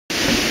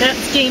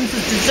That's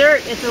James's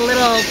dessert. It's a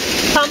little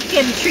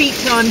pumpkin treat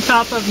on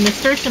top of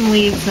nasturtium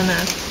leaves and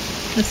a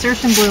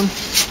nasturtium bloom.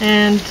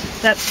 And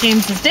that's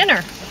James's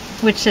dinner,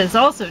 which is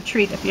also a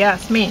treat if you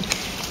ask me.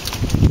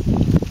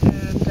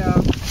 And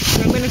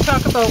I'm going to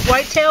talk about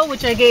whitetail,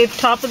 which I gave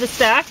top of the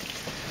stack.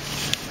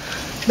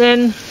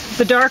 Then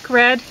the dark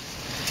red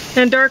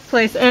and dark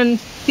place. And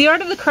the art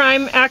of the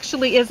crime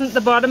actually isn't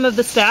the bottom of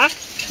the stack.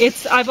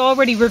 I've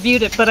already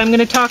reviewed it, but I'm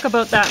going to talk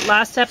about that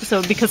last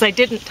episode because I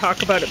didn't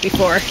talk about it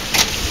before.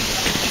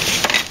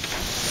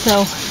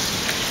 So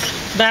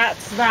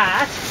that's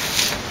that.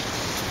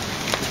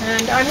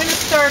 And I'm going to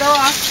start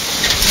off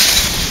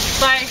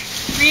by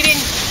reading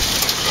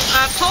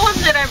a poem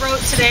that I wrote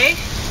today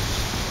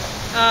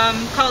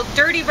called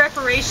Dirty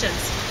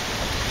Reparations.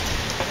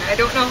 I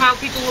don't know how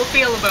people will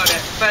feel about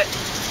it, but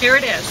here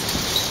it is.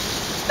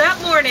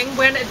 That morning,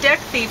 when a deck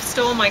thief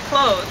stole my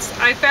clothes,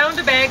 I found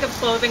a bag of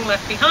clothing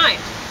left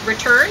behind.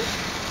 Returned?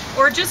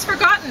 Or just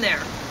forgotten there?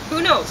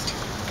 Who knows?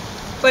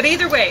 But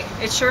either way,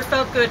 it sure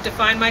felt good to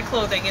find my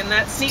clothing in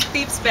that sneak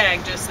thief's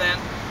bag just then.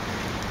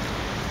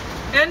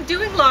 And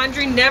doing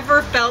laundry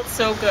never felt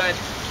so good.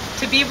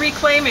 To be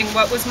reclaiming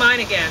what was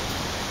mine again.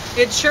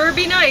 It'd sure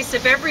be nice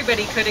if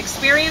everybody could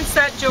experience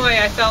that joy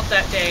I felt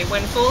that day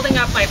when folding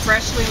up my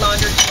freshly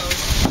laundered clothes.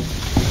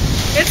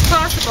 It's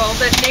possible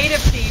that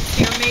native thieves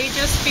here may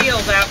just feel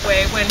that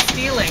way when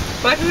stealing,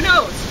 but who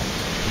knows?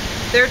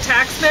 They're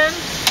taxmen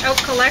out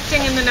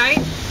collecting in the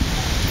night?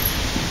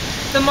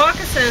 The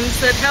moccasins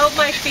that held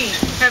my feet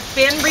have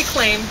been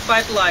reclaimed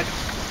by blood.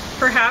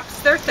 Perhaps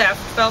their theft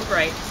felt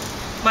right.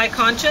 My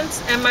conscience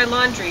and my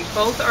laundry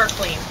both are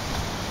clean.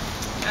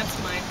 That's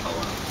my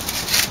poem.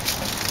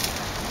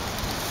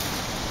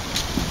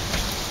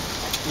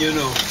 You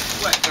know,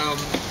 what?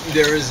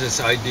 There is this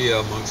idea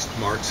amongst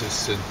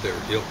Marxists and their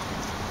ilk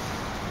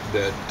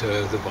that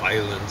the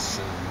violence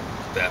and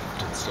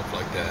theft and stuff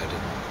like that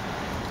in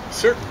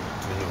certain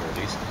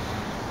minorities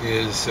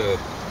is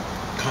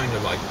kind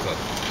of like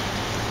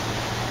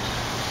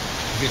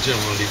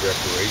vigilante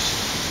reparation.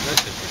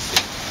 That's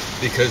interesting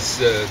because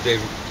they're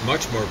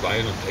much more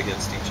violent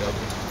against each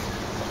other.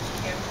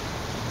 Yeah.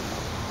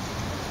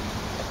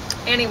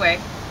 Anyway,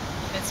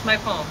 it's my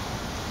poem.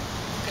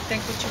 You can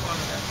think what you want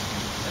of it.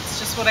 That's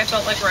just what I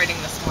felt like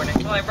writing this morning.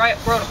 Well, I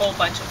wrote a whole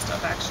bunch of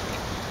stuff actually.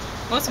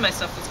 Most of my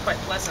stuff was quite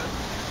pleasant.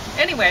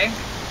 Anyway,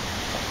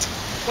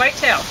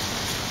 Whitetail.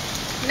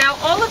 Now,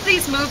 all of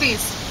these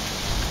movies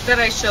that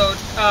I showed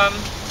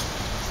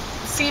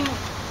seem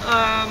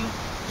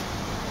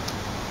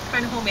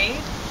kind of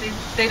homemade.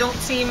 They don't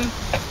seem...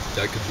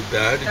 That could be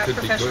bad, it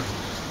could be good.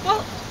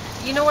 Well,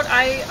 you know what?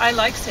 I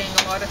like seeing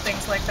a lot of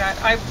things like that.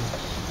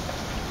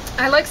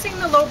 I like seeing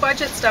the low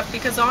budget stuff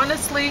because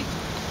honestly,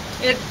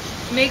 it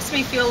makes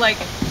me feel like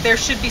there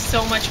should be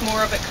so much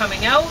more of it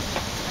coming out.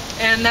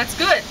 And that's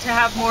good to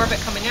have more of it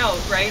coming out,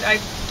 right? I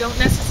don't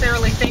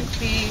necessarily think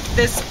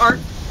this art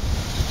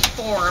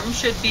form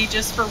should be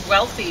just for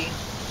wealthy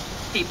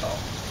people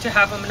to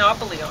have a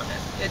monopoly on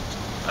it.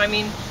 I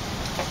mean,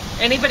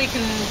 anybody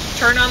can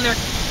turn on their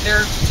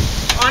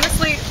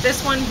honestly,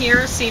 this one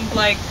here seemed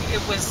like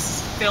it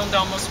was filmed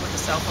almost with a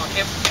cell phone.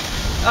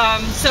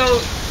 So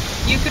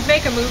you could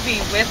make a movie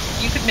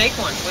you could make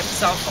one with a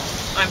cell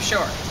phone, I'm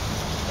sure,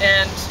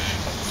 and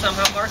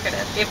somehow market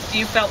it if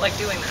you felt like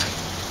doing that.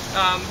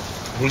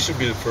 We should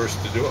be the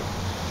first to do it.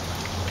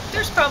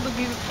 There's probably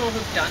people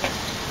who've done it.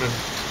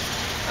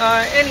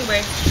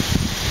 Anyway,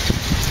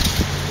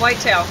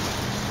 Whitetail.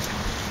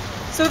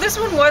 So this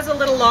one was a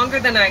little longer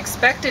than I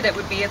expected it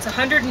would be. It's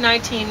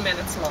 119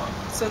 minutes long.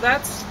 So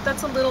that's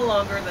a little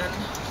longer than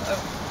a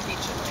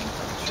feature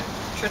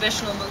length. A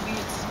traditional movie,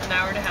 it's an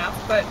hour and a half.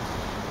 But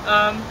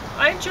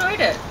I enjoyed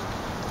it.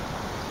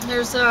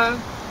 There's a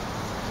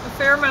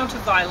fair amount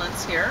of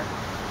violence here.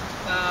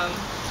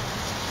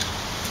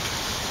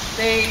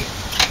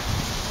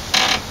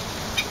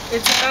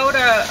 It's about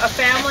a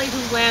family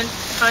who went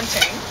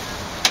hunting,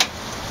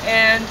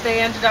 and they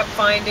ended up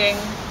finding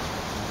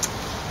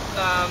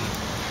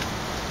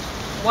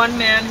one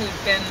man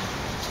who'd been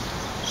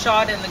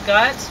shot in the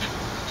gut,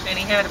 and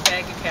he had a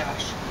bag of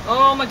cash.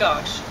 Oh my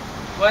gosh,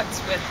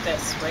 what's with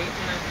this, right?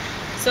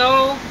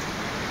 So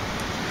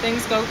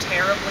things go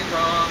terribly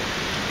wrong.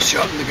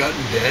 Shot in the gut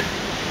and dead?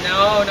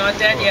 No, not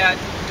dead yet.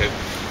 Okay.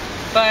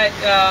 But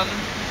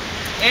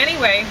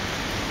anyway,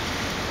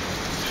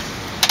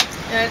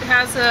 it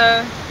has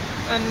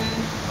an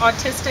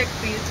autistic,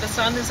 the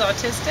son is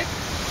autistic,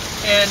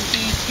 and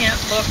he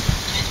can't look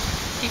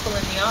people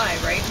in the eye,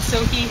 right? And so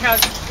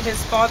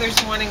his father's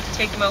wanting to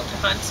take him out to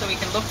hunt so he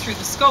can look through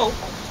the scope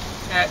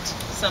at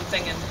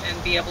something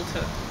and be able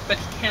to, but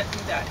he can't do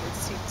that.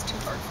 It's too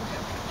hard for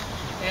him.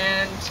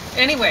 And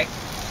anyway,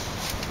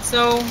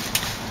 so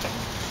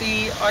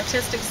the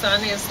autistic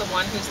son is the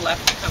one who's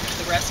left to come to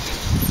the rescue.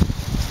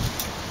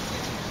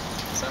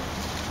 So,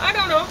 I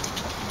don't know.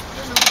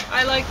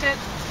 I liked it.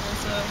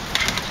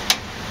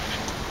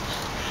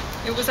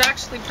 It was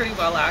actually pretty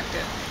well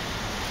acted.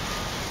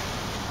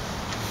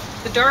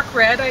 The dark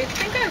red, I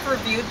think I've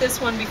reviewed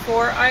this one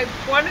before. I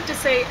wanted to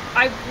say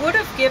I would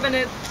have given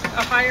it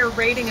a higher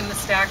rating in the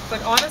stack,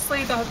 but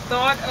honestly the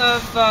thought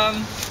of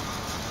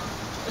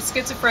a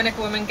schizophrenic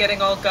woman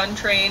getting all gun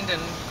trained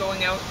and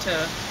going out to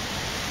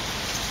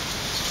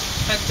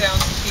hunt down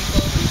some people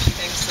who she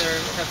thinks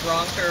have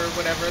wronged her or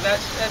whatever,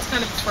 that's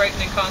kind of a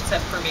frightening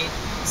concept for me.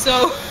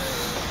 So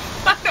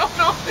I don't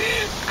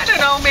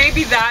know,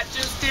 maybe that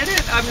just did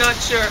it, I'm not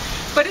sure.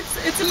 But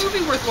it's a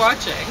movie worth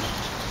watching.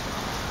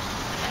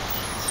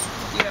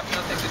 You have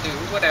nothing to do,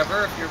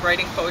 whatever. If you're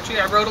writing poetry,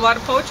 I wrote a lot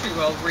of poetry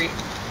while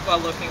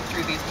looking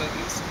through these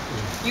movies.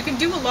 You can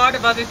do a lot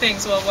of other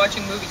things while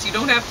watching movies. You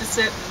don't have to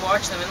sit and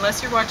watch them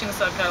unless you're watching a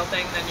subtitle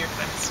thing. Then you're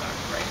kind of stuck,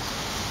 right?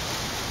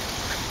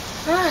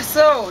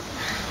 So,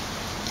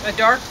 A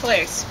Dark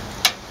Place.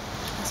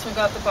 This one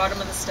got the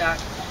bottom of the stack,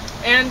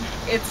 and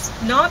it's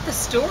not the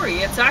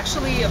story. It's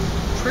actually a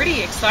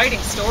pretty exciting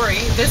story.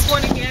 This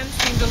one again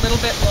seemed a little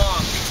bit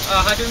long,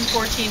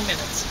 114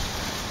 minutes,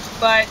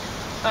 but.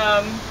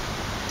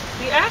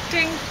 The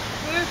acting,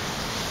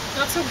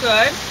 not so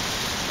good.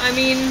 I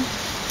mean,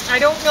 I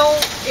don't know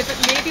if it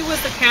maybe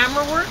was the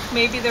camera work.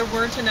 Maybe there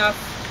weren't enough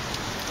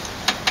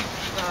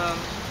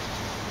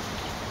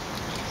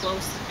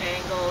close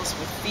angles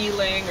with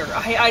feeling, or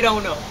I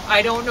don't know.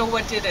 I don't know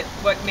what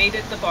made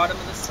it the bottom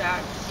of the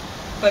stack.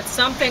 But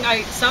something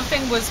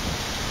was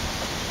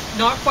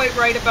not quite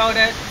right about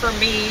it for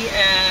me,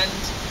 and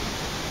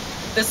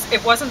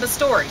it wasn't the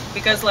story,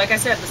 because like I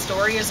said, the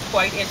story is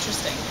quite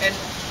interesting, and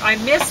I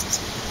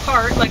missed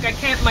part, like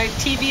my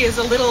TV is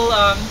a little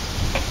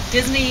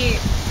Disney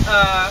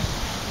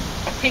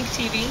pink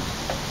TV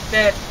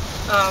that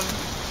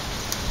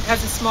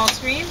has a small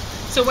screen,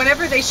 so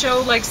whenever they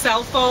show like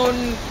cell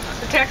phone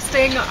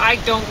texting, I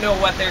don't know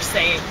what they're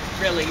saying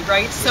really,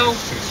 right? So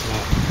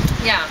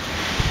yeah,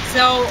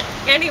 so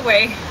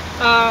anyway,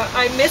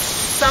 I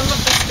missed some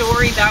of the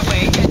story that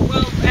way, and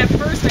well, at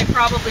first I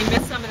probably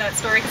missed some of that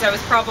story because I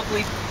was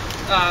probably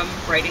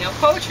writing out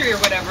poetry or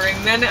whatever,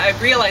 and then I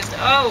realized,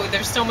 oh,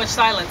 there's so much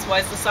silence, why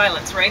is the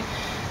silence, right?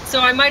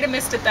 So I might have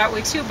missed it that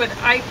way too, but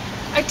I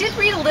did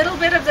read a little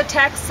bit of the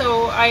text,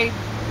 so I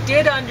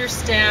did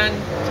understand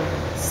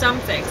some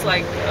things,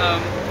 like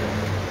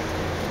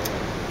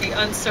the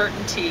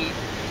uncertainty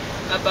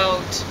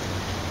about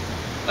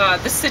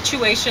the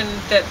situation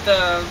that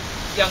the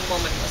young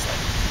woman was in.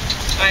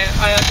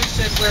 I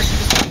understood where she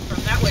was coming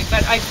from that way,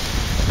 but I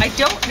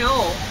don't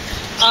know.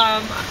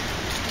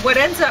 What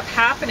ends up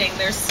happening,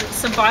 there's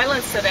some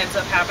violence that ends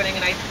up happening,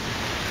 and I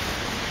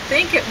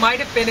think it might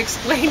have been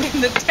explained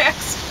in the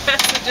text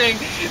messaging,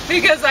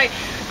 because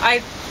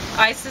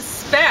I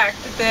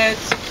suspect that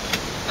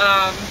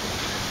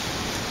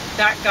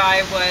that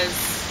guy was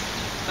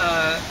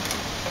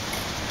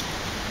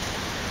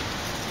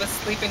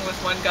sleeping with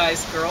one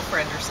guy's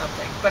girlfriend or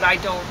something, but I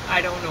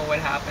don't know what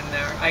happened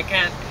there. I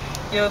can't.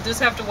 You'll just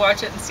have to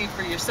watch it and see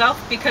for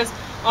yourself, because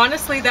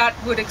honestly that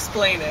would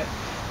explain it.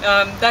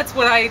 That's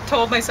what I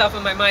told myself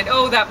in my mind.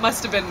 Oh, that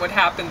must have been what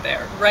happened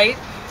there, right?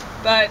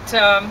 But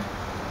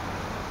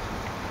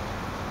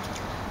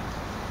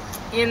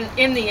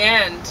in the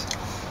end,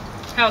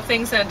 how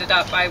things ended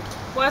up, I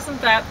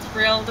wasn't that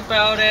thrilled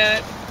about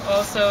it.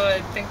 Also,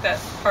 I think that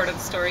part of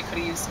the story could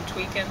have used some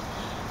tweaking.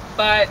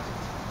 But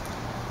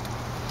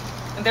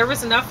there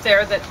was enough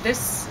there that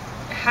this,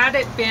 had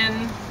it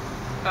been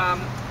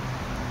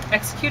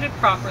executed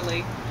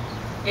properly,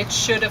 it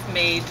should have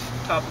made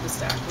top of the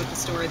stack with the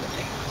story that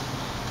they had.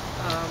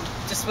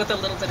 Just with a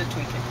little bit of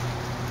tweaking.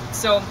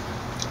 So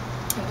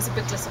it was a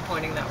bit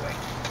disappointing that way.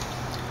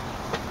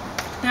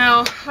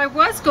 Now, I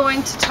was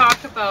going to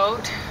talk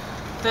about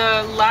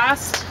the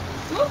last,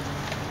 whoop,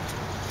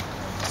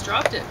 just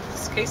dropped it.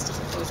 This case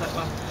doesn't close that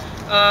well.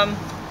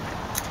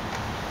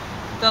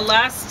 The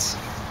last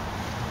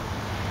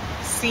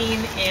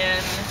scene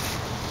in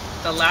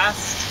the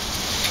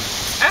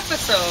last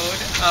episode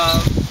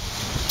of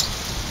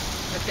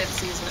the 5th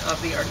season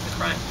of The Art of the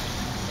Crime.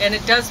 And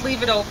it does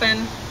leave it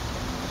open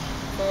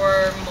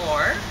for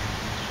more.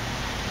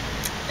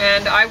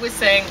 And I was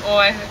saying, oh,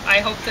 I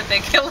hope that they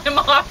kill him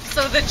off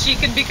so that she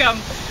can become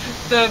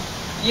the,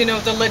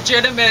 the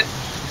legitimate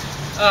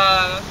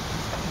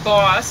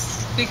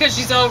boss, because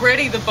she's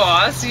already the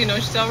boss,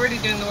 she's already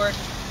doing the work.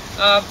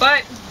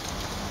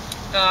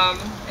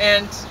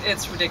 And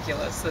it's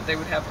ridiculous that they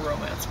would have a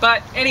romance.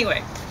 But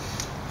anyway,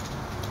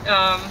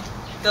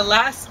 the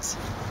last,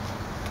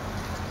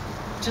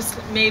 just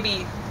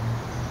maybe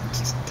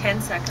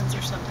 10 seconds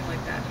or something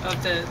like that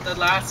of the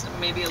last,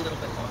 maybe a little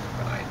bit longer,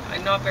 but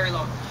I'm not very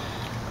long,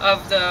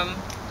 of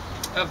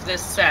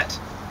this set.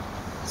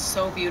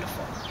 So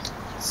beautiful,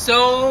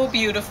 so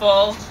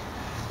beautiful.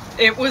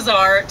 It was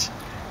art.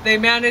 They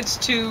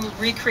managed to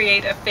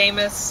recreate a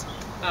famous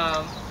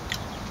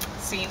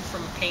scene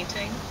from a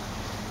painting,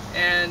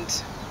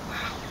 and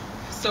wow,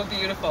 so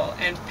beautiful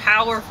and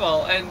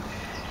powerful, and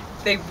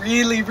they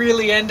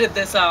really ended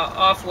this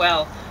off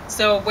well.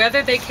 So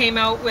whether they came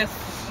out with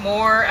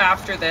more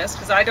after this,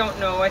 because I don't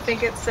know, I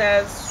think it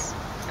says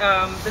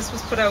this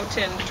was put out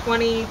in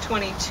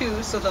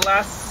 2022, so the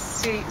last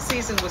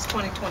season was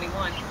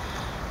 2021.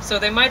 So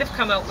they might have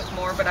come out with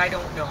more, but I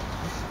don't know.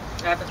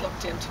 I haven't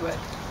looked into it.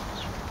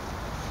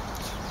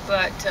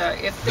 But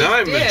if they now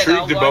I'm did, intrigued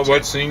I'll about watch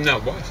what it. scene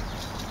that was.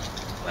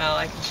 Well,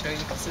 I can show you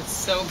because it's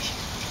so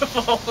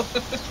beautiful.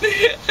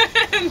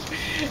 And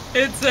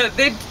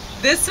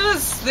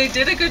it's they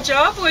did a good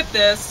job with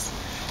this.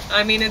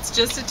 I mean, it's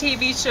just a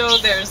TV show.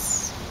 There's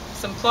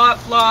some plot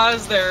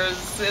flaws.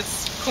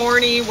 It's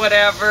corny,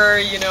 whatever,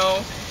 you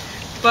know.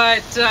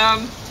 But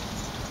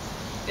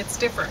it's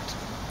different.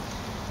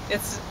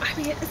 I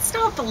mean, it's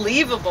not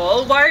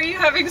believable. Why are you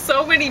having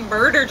so many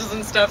murders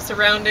and stuff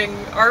surrounding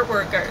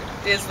artwork?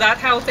 Is that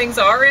how things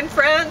are in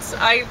France?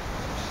 I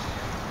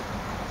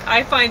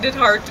find it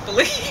hard to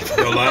believe.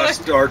 The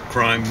last art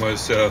crime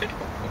was a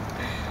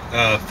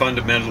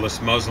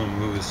fundamentalist Muslim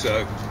who was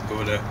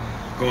going to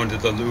go into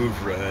the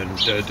Louvre and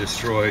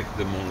destroy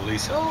the Mona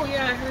Lisa. Oh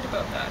yeah, I heard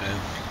about that.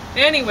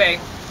 Yeah. Anyway.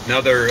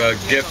 Another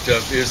gift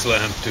of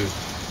Islam to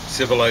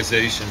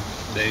civilization.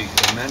 They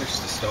managed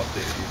to stop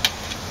the abuse.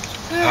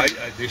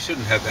 They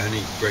shouldn't have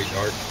any great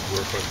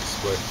artwork on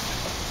display.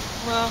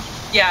 Well,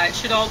 yeah, it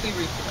should all be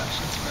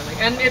reproductions,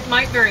 really, and it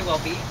might very well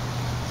be.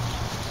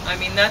 I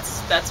mean,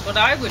 that's what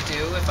I would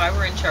do if I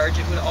were in charge.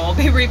 It would all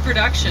be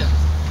reproduction,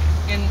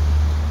 and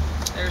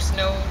there's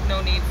no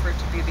need for it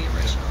to be the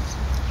originals.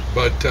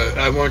 But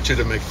I want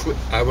to make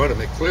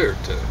clear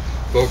to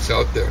folks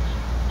out there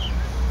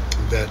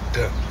that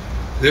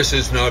this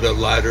is not a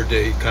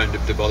latter-day kind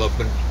of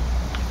development,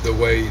 the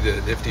way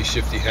the nifty,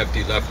 shifty,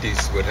 hefty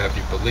lefties would have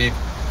you believe,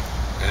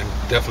 and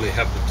definitely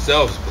have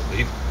themselves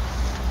believe,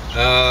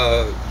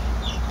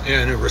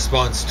 in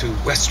response to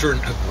Western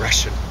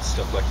aggression and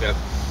stuff like that.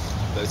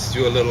 Let's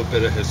do a little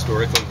bit of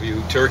historical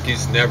view.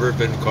 Turkey's never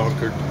been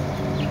conquered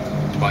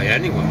by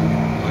anyone,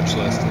 much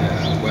less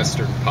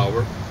Western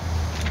power.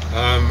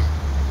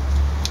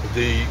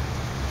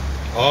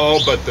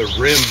 All but the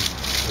rim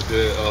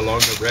along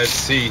the Red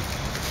Sea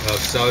of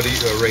Saudi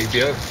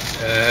Arabia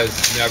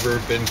has never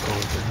been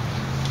conquered.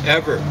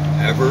 Ever.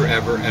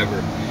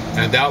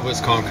 And that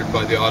was conquered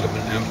by the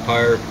Ottoman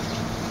Empire.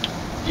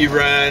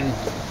 Iran,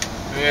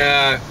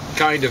 yeah,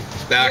 kind of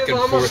back and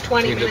forth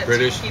between the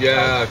British.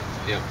 Yeah.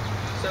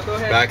 So go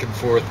ahead. Back and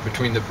forth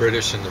between the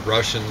British and the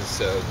Russians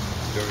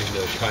during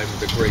the time of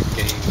the Great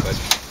Game, but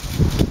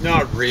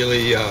not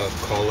really a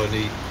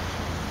colony.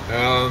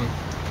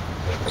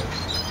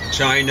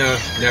 China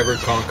never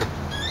conquered.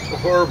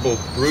 Horrible,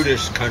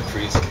 brutish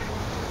countries.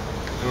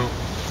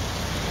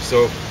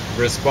 So,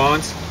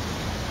 response,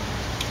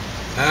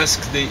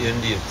 ask the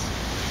Indians.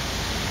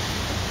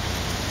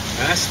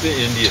 Ask the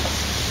Indians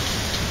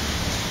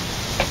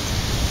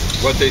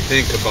what they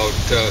think about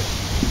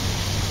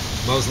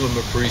Muslim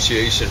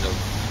appreciation of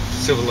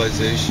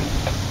civilization.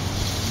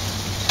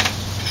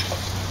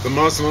 The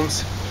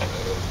Muslims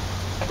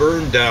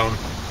burned down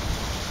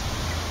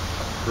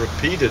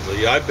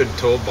repeatedly. I've been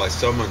told by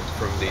someone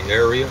from the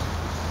area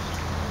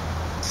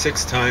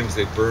 6 times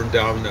they burned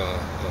down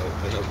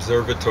an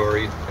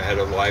observatory. I had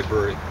a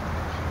library.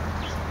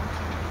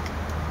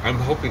 I'm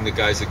hoping the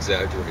guy's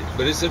exaggerating,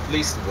 but it's at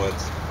least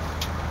once.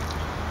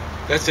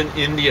 That's in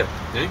India,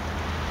 eh?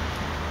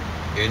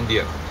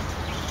 India.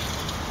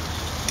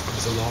 It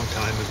was a long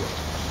time ago.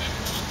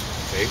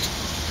 Okay?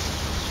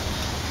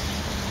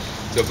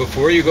 So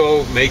before you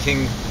go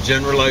making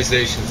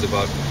generalizations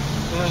about,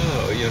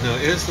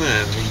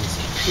 Islam means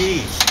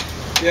peace,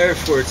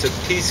 therefore it's a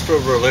peaceful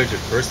religion.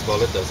 First of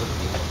all, it doesn't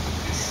mean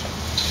peace.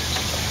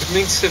 It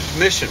means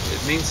submission.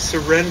 It means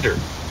surrender.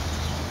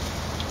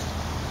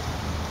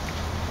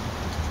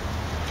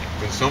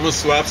 When someone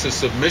slaps a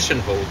submission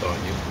hold on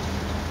you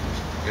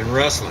in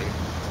wrestling,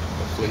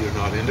 hopefully you're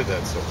not into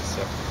that sort of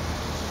stuff.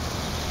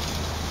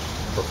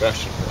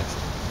 Professional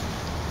wrestling.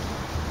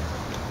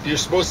 You're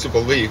supposed to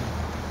believe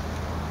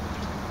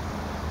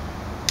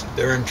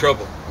they're in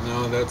trouble.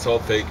 No, that's all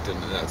faked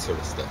and that sort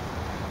of stuff.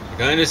 The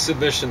kind of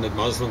submission that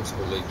Muslims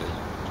believed in.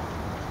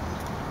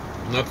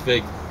 Not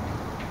fake.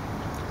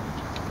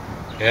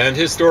 And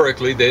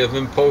historically, they have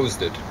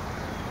imposed it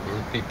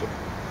on people.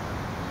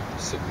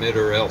 Submit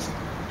or else.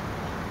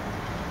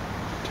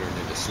 Turned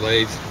into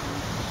slaves,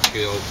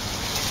 killed,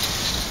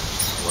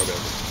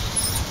 whatever.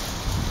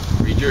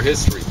 Read your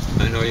history.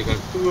 I know you're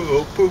going,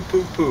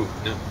 poo.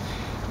 No.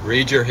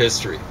 Read your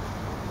history.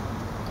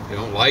 You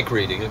don't like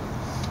reading it.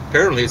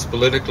 Apparently it's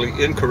politically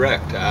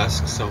incorrect to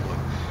ask someone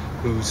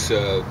who's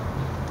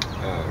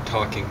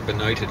talking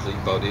benightedly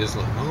about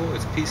Islam, oh,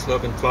 it's peace,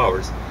 love, and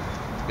flowers.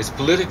 It's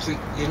politically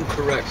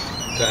incorrect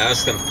to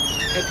ask them,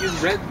 have you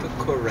read the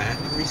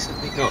Quran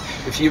recently? No,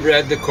 if you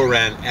read the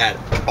Quran at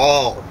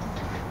all.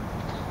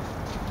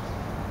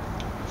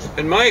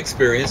 In my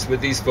experience with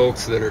these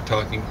folks that are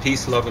talking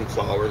peace, love, and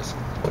flowers,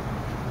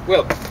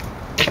 well,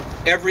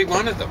 every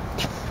one of them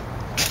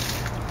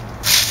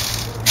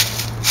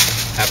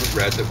haven't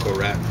read the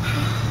Quran.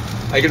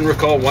 I can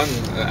recall one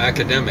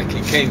academic.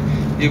 He came.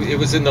 It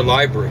was in the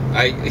library.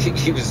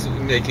 He was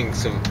making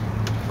some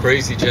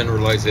crazy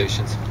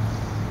generalizations,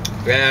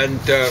 and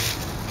a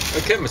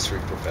chemistry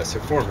professor,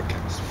 former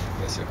chemistry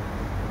professor,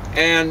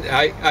 And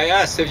I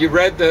asked, have you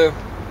read the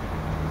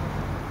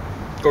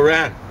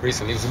Quran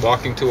recently? He was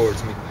walking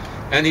towards me,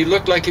 and he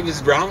looked like he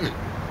was drowning.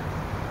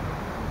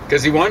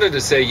 Because he wanted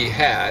to say he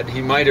had.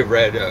 He might have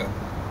read a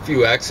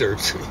few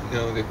excerpts,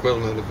 the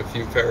equivalent of a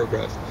few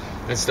paragraphs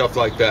and stuff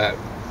like that.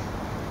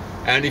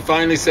 And he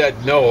finally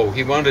said no,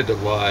 he wanted to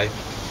lie.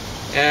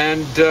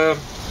 And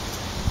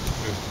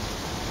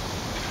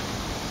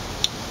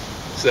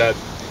that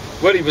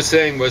what he was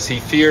saying was he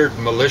feared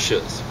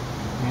militias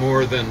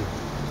more than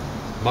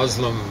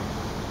Muslim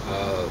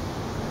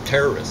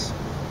terrorists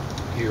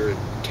here in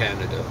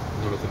Canada,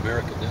 North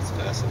America. That's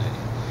fascinating.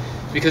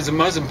 Because the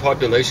Muslim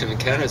population in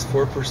Canada is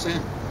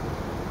 4%.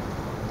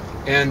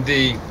 And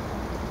the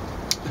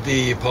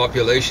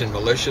population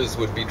militias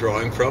would be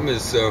drawing from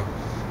is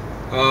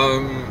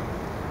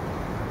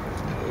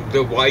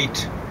the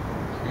white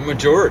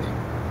majority.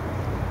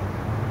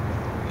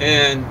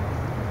 And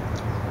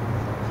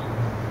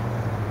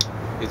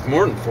it's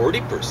more than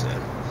 40%.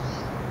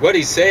 What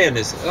he's saying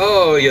is,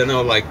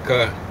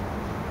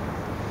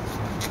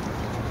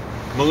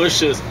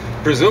 militias,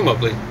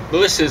 presumably,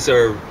 militias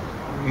are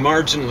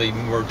marginally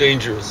more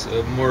dangerous,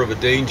 more of a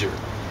danger.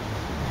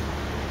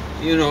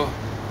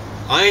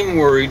 I'm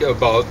worried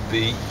about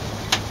the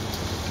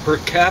per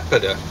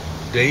capita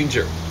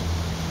danger.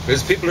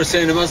 Because people are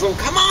saying to Muslims,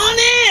 come on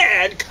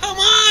in, come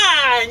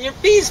on, you're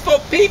peaceful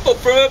people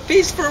for a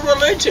peaceful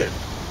religion.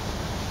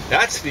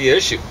 That's the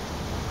issue.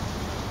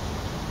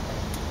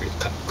 It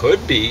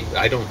could be,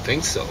 I don't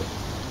think so,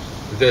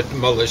 that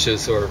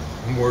militias are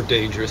more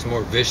dangerous,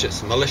 more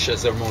vicious.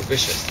 Militias are more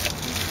vicious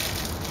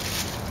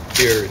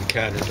here in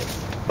Canada,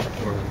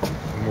 or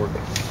more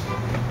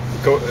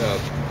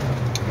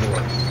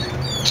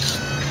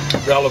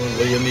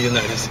relevantly in the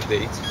United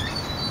States.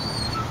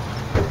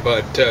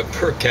 But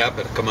per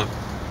capita, come on.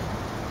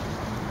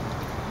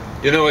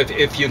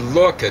 If you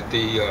look at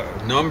the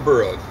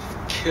number of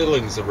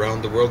killings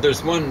around the world,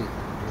 there's one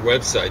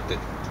website that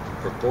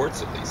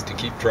purports at least to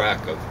keep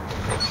track of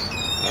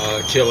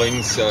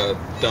killings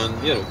done,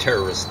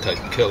 terrorist type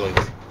killings.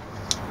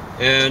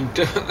 And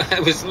I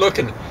was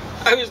looking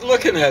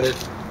at it,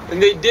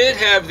 and they did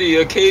have the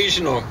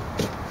occasional,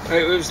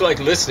 it was like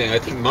listening, I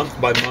think month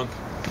by month.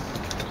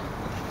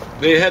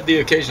 They had the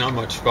occasional, how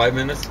much, 5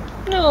 minutes?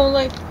 No,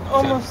 like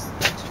almost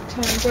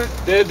 10, but...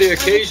 They had the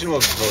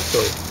occasional,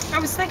 I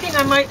was thinking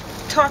I might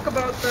talk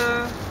about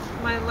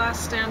my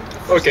last stand.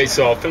 Okay,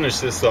 so I'll finish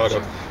this thought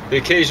up. The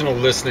occasional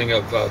listening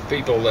of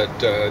people that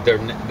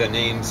the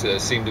names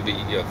seem to be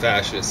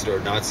fascist or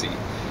Nazi.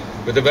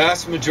 But the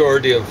vast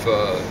majority of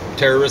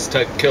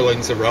terrorist-type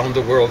killings around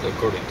the world,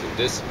 according to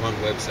this one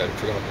website, I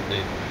forgot the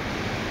name,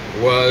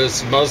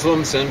 was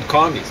Muslims and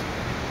commies.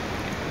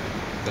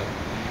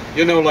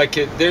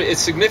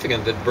 It's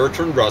significant that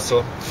Bertrand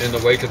Russell, in the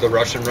wake of the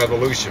Russian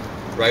Revolution,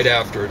 right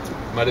after it,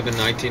 might have been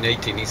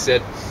 1918, he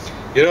said,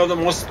 the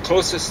most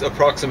closest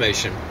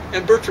approximation,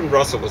 and Bertrand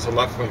Russell was a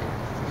left-winger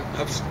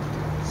of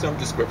some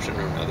description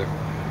or another.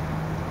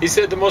 He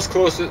said the most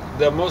close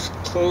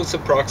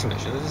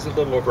approximation, this is a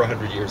little over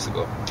 100 years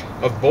ago,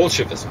 of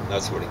Bolshevism,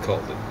 that's what he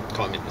called it,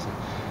 communism,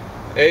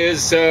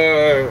 is,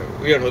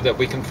 that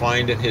we can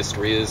find in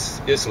history is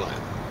Islam.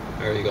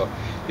 There you go.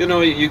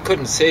 You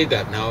couldn't say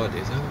that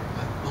nowadays.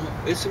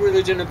 It's a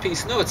religion of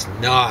peace. No, it's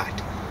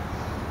not.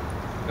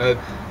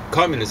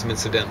 Communism,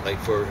 incidentally,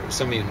 for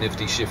some of you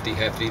nifty, shifty,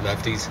 hefty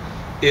lefties,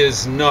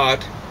 is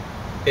not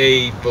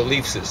a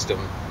belief system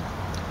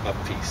of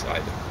peace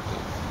either.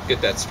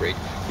 Get that straight.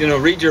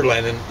 Read your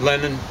Lenin.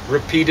 Lenin,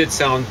 repeated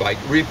sound bite,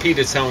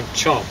 repeated sound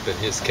chomp in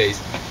his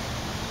case.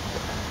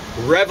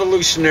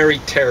 Revolutionary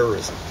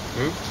terrorism.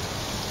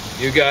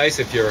 You guys,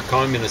 if you're a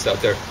communist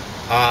out there,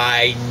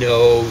 I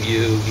know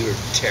you're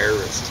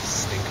terrorist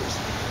stinkers.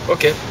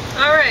 Okay.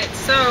 All right,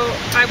 so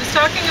I was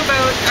talking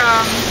about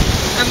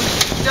a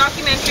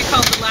documentary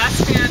called The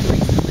Last Stand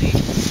recently,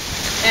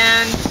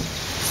 and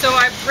so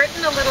I've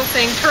written a little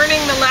thing,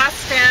 turning the last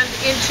stand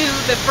into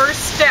the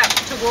first step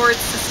towards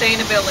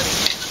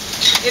sustainability.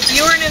 If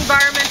you're an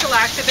environmental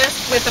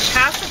activist with a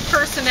passive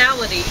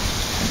personality,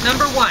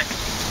 number one,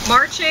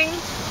 marching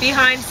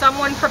behind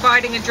someone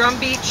providing a drum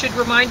beat should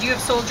remind you of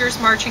soldiers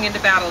marching into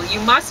battle. You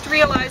must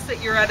realize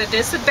that you're at a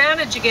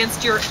disadvantage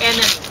against your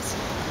enemies.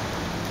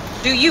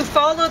 Do you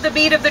follow the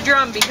beat of the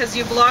drum because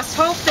you've lost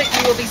hope that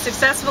you will be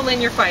successful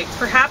in your fight?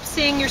 Perhaps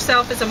seeing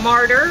yourself as a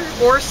martyr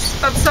or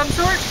of some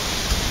sort?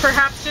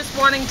 Perhaps just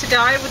wanting to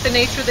die with the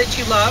nature that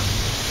you love?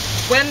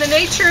 When the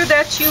nature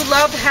that you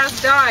love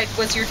has died,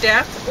 was your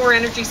death or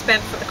energy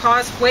spent for the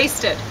cause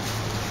wasted?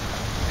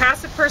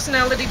 Passive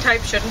personality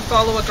type shouldn't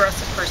follow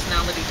aggressive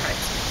personality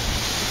types.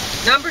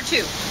 Number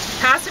two,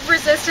 passive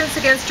resistance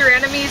against your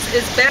enemies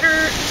is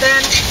better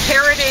than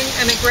parroting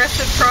an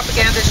aggressive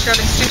propagandist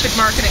shouting stupid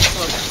marketing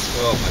slogans.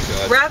 Oh my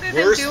God. Rather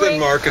than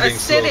doing a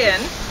sit-in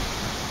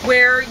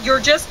where you're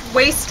just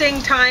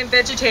wasting time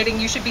vegetating,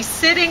 you should be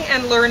sitting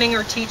and learning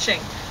or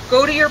teaching.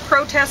 Go to your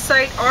protest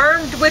site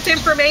armed with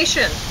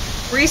information.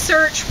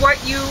 Research what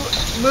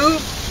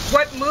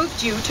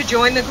moved you to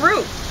join the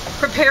group.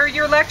 Prepare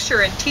your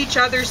lecture and teach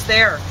others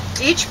there.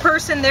 Each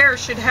person there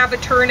should have a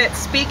turn at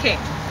speaking.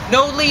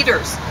 No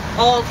leaders,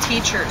 all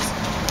teachers.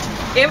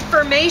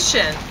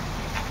 Information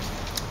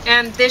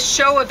and this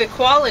show of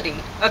equality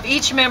of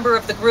each member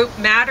of the group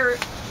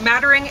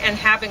mattering and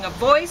having a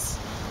voice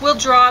will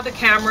draw the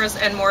cameras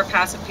and more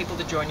passive people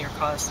to join your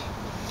cause.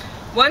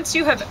 Once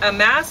you have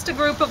amassed a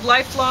group of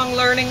lifelong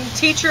learning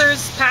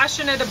teachers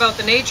passionate about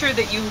the nature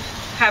that you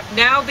have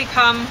now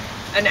become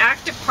an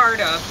active part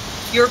of,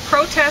 your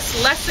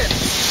protest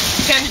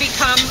lessons can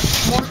become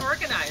more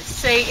organized,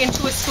 say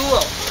into a school,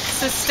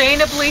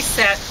 sustainably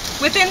set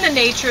within the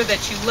nature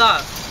that you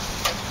love.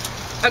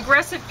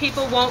 Aggressive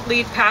people won't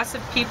lead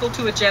passive people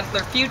to a gentler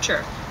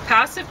future.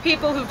 Passive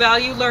people who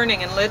value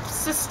learning and live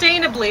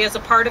sustainably as a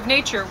part of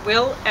nature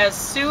will, as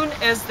soon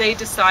as they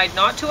decide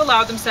not to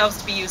allow themselves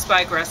to be used by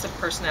aggressive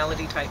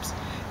personality types.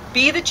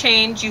 Be the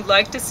change you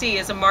like to see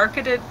is a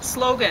marketed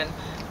slogan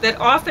that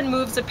often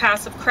moves a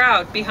passive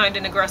crowd behind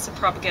an aggressive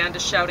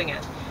propagandist shouting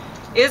it.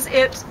 Is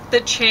it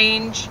the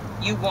change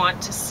you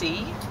want to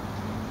see?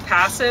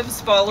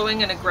 Passives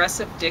following an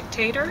aggressive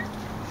dictator?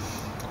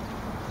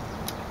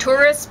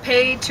 Tourists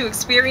pay to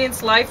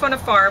experience life on a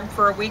farm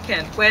for a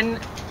weekend. When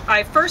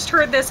I first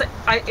heard this,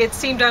 it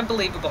seemed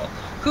unbelievable.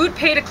 Who'd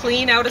pay to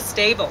clean out a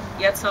stable?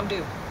 Yet some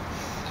do.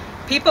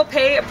 People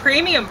pay a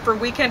premium for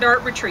weekend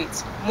art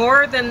retreats,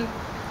 more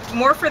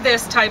for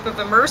this type of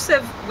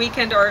immersive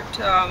weekend art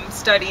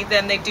study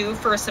than they do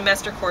for a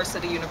semester course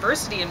at a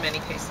university in many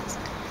cases.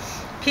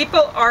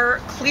 People are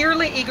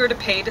clearly eager to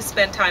pay to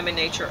spend time in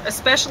nature,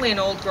 especially in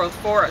old-growth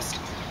forest.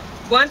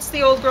 Once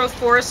the old-growth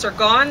forests are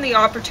gone, the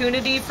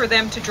opportunity for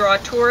them to draw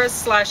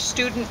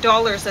tourist/student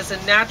dollars as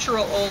a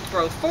natural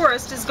old-growth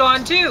forest is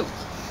gone too.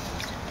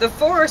 The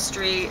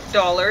forestry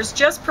dollars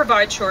just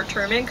provide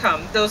short-term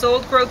income. Those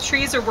old-growth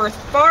trees are worth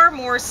far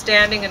more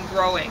standing and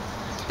growing.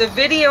 The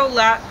video,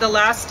 The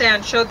Last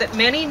Stand, showed that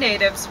many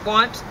natives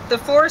want the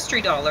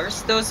forestry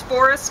dollars. Those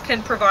forests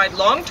can provide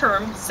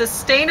long-term,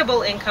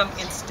 sustainable income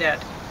instead.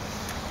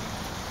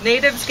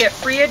 Natives get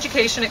free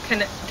education at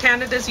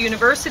Canada's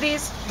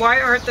universities. Why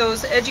aren't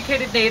those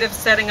educated natives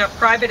setting up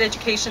private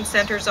education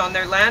centres on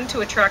their land to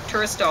attract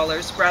tourist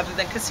dollars rather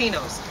than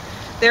casinos?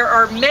 There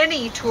are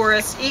many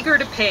tourists eager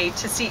to pay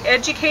to see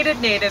educated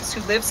natives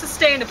who live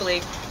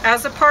sustainably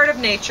as a part of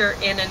nature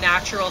in a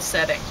natural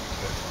setting.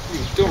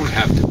 You don't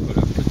have to put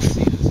up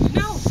casinos.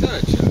 No.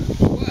 Such a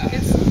wow.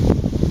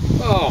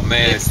 Oh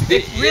man,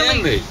 the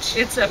image.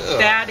 It's a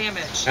bad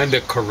image. And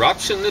the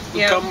corruption that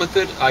will come with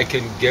it, I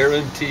can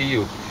guarantee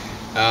you.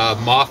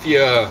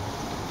 Mafia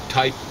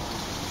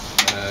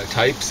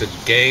types and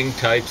gang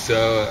types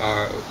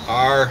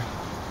are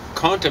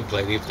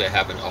contemplating, if they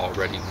haven't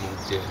already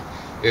moved in.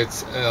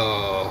 It's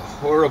a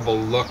horrible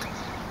look,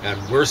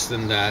 and worse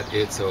than that,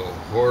 it's a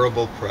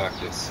horrible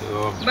practice.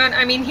 But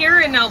I mean, here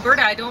in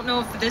Alberta, I don't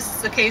know if this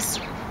is the case.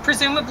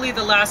 Presumably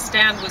the Last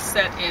Stand was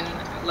set in,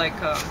 like,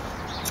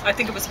 I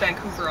think it was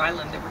Vancouver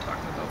Island they were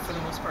talking about for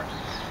the most part.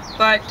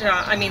 But,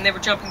 I mean, they were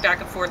jumping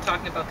back and forth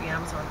talking about the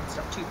Amazon and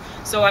stuff too.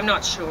 So I'm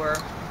not sure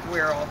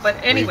where all, but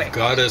anyway. We've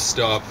got to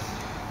stop,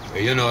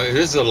 you know, it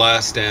is the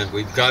Last Stand.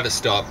 We've got to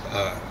stop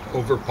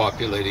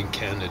overpopulating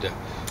Canada.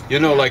 You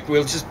know, like,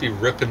 we'll just be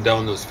ripping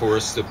down those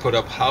forests to put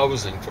up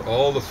housing for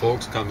all the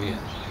folks coming in.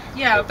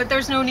 Yeah, but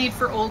there's no need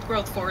for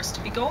old-growth forests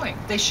to be going.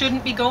 They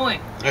shouldn't be going.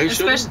 They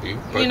shouldn't be,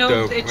 but, you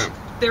know,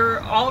 there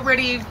are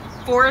already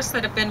forests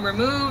that have been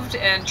removed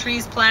and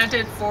trees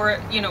planted for,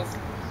 you know,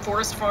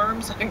 forest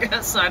farms, I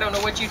guess. I don't know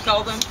what you'd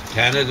call them.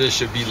 Canada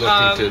should be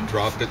looking to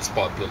drop its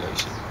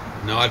population,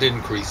 not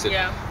increase it.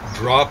 Yeah.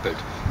 Drop it.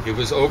 It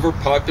was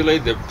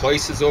overpopulated. The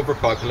place is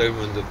overpopulated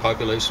when the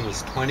population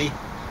was 20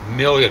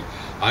 million.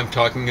 I'm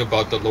talking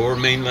about the lower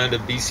mainland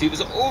of BC. It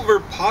was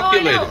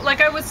overpopulated. Oh, I know. Like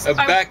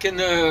back in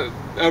the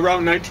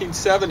around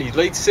 1970s,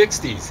 late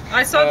 60s.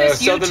 I saw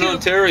this YouTube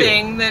Ontario,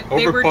 thing that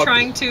they were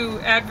trying to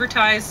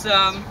advertise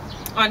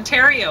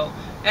Ontario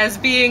as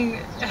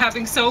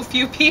having so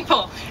few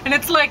people, and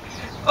it's like,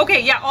 okay,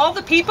 yeah, all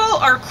the people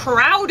are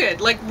crowded,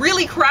 like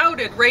really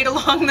crowded, right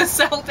along the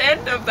south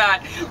end of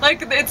that.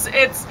 Like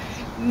it's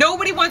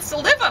nobody wants to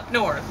live up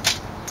north.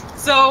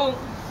 So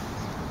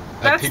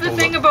that's the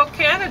thing about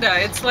Canada.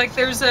 It's like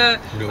there's a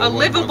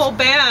livable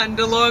band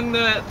along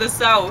the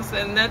south,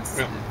 and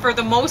that's for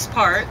the most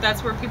part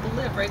that's where people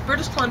live, right?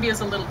 British Columbia is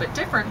a little bit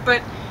different,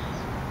 but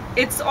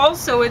it's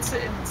also it's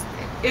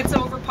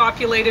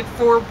overpopulated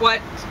for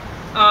what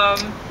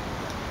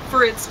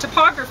for its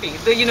topography.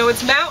 You know,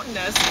 it's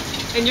mountainous,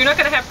 and you're not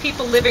going to have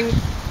people living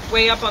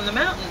way up on the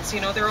mountains.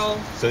 You know, they're all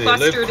so they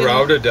live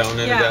crowded down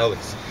in the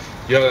valleys.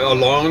 Yeah,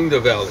 along the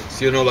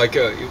valleys. You know, like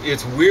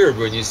it's weird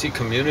when you see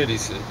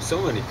communities,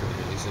 so many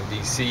communities in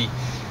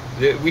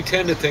BC. We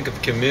tend to think of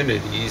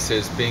communities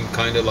as being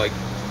kind of like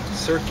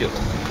circular.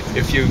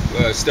 If you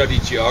study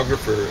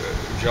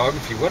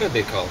geography, what do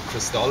they call it?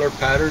 Cristallar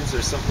patterns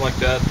or something like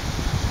that?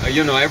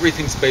 You know,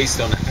 everything's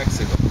based on a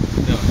hexagon.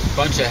 You know, a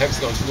bunch of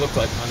hexagons look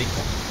like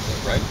honeycomb,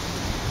 right?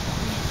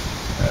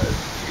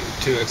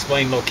 To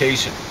explain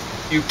location.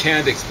 You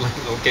can't explain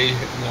location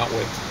that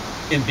way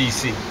in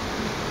BC.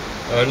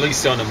 at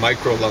least on a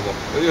micro level.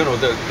 You know,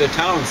 the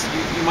towns,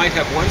 you might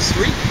have one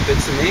street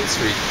that's the main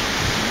street,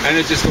 and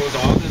it just goes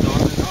on and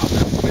on and on.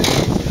 That's the way it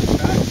is. In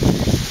fact,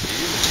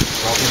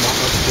 probably not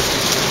much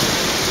difference.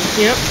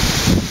 Yep.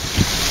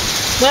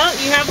 Well,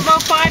 you have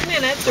about 5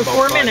 minutes or About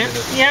 4 5 minutes.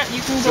 minutes. Yeah,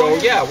 you can So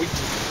go. yeah,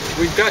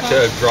 we've got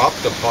to drop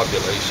the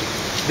population.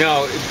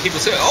 Now, people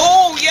say,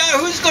 oh yeah,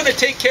 who's going to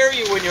take care of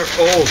you when you're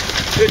old?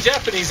 The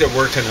Japanese are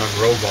working on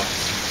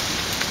robots.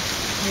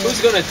 Yeah. Who's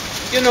going to,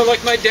 you know,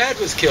 like my dad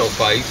was killed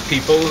by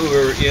people who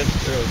were in,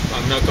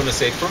 I'm not going to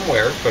say from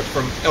where, but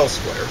from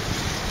elsewhere.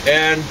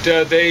 And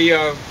they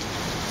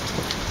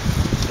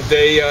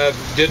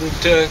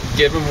didn't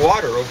give him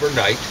water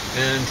overnight,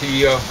 and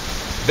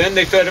then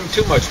they fed him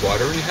too much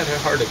water, and he had a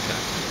heart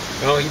attack.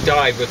 No, he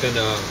died within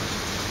a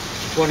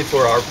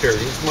 24-hour period.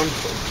 It was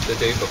wonderful. The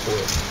day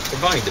before,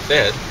 confined to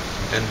bed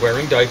and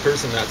wearing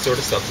diapers and that sort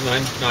of stuff.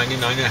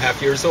 99 and a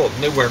half years old,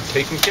 and they weren't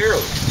taking care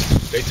of him.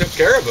 They took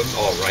care of him,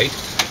 all right.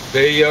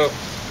 They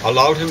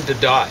allowed him to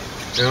die.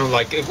 You know,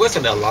 like, it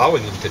wasn't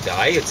allowing him to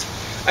die. It's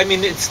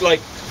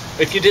like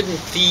if you didn't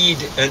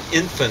feed an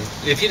infant,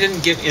 if you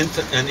didn't give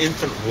an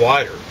infant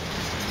water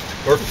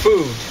or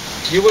food,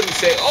 you wouldn't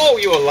say, oh,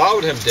 you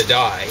allowed him to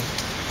die.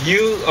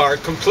 You are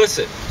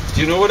complicit.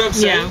 Do you know what I'm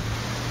saying? Yeah.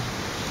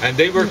 And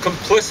they were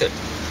complicit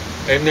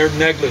in their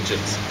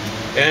negligence.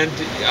 And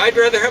I'd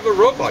rather have a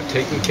robot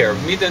taking care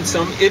of me than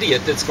some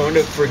idiot that's going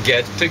to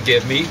forget to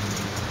give me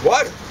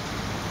water.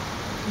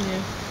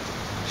 Yeah.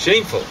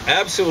 Shameful,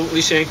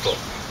 absolutely shameful.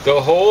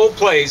 The whole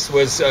place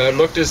was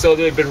looked as though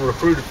they'd been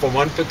recruited from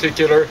one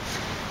particular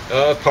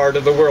part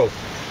of the world.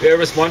 There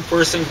was one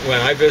person,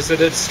 when I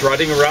visited,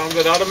 strutting around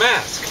without a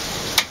mask.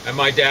 And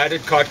my dad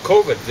had caught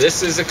COVID.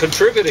 This is a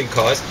contributing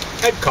cause.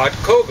 Had caught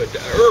COVID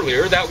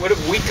earlier. That would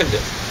have weakened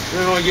it.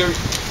 You know,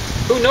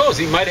 who knows?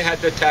 He might have had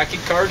the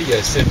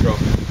tachycardia syndrome.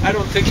 I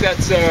don't think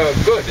that's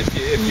good if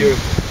you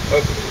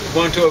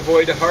want to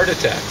avoid a heart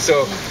attack.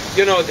 So,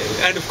 you know,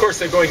 and of course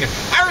they're going,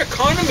 our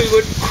economy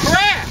would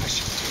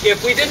crash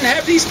if we didn't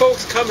have these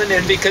folks coming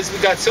in because we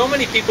got so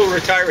many people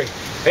retiring.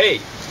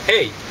 Hey,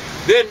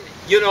 then,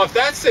 you know, if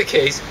that's the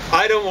case,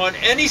 I don't want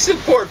any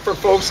support for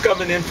folks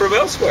coming in from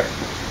elsewhere.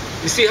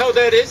 You see how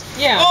that is?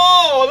 Yeah.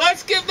 Oh,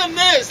 let's give them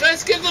this,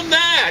 let's give them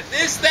that,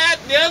 this, that,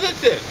 and the other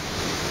thing.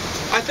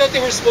 I thought they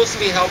were supposed to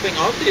be helping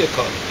out the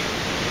economy,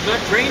 not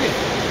draining it.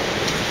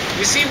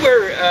 You see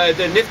where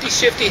the nifty,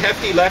 shifty,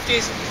 hefty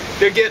lefties,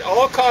 they get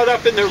all caught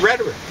up in their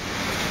rhetoric.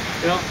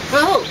 You know,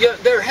 oh, yeah,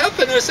 they're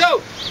helping us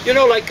out. You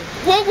know, like,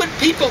 what would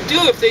people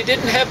do if they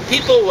didn't have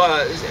people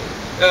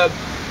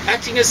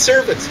acting as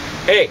servants?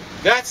 Hey,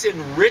 that's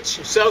in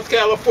rich South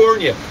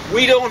California.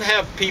 We don't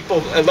have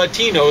people,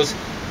 Latinos,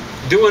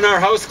 doing our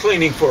house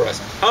cleaning for us.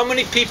 How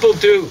many people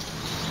do?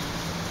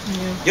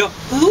 Yeah. You know,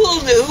 who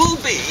will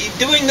be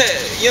doing the,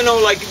 you know,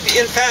 like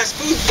in fast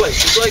food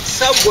places like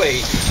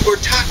Subway or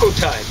Taco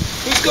Time?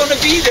 Who's going to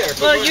be there?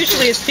 Well,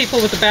 usually it's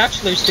people with a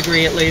bachelor's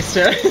degree at least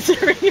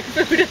serving your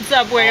food at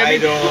Subway. I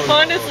mean, don't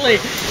honestly.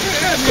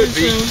 Yeah, could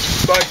be.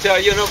 But,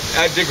 you know,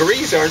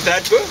 degrees aren't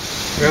that good.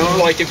 You know,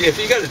 like if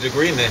you got a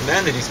degree in the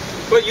humanities,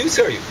 what use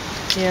are you?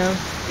 Yeah.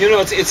 You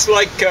know, it's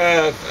like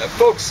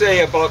folks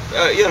say about,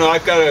 you know,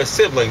 I've got a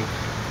sibling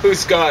who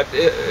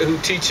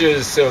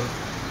teaches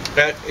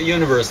at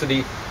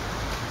university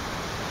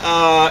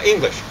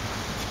English.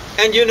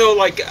 And, you know,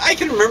 like, I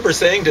can remember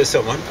saying to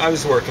someone I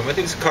was working with,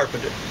 he was a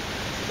carpenter,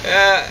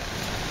 that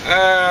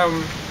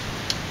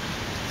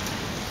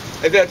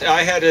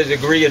I had a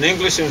degree in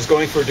English and was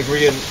going for a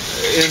degree in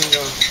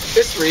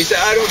history. He said,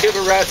 I don't give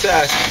a rat's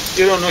ass.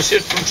 You don't know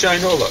shit from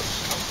Shinola.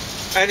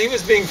 And he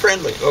was being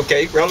friendly,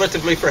 okay,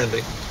 relatively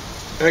friendly.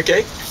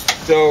 Okay,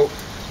 so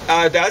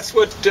that's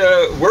what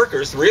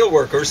workers, real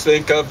workers,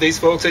 think of these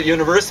folks at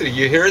university.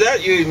 You hear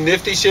that, you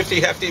nifty, shifty,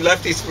 hefty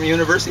lefties from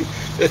university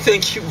that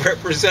think you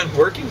represent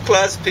working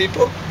class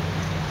people?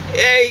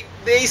 Hey,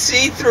 they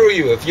see through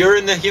you. If you're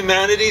in the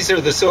humanities or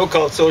the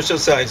so-called social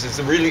sciences,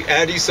 the really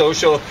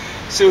anti-social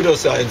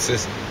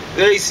pseudosciences,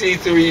 they see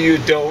through you. You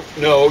don't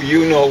know,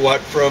 you know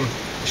what from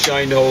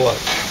Shinola.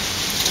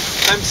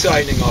 I'm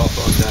signing off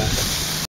on that.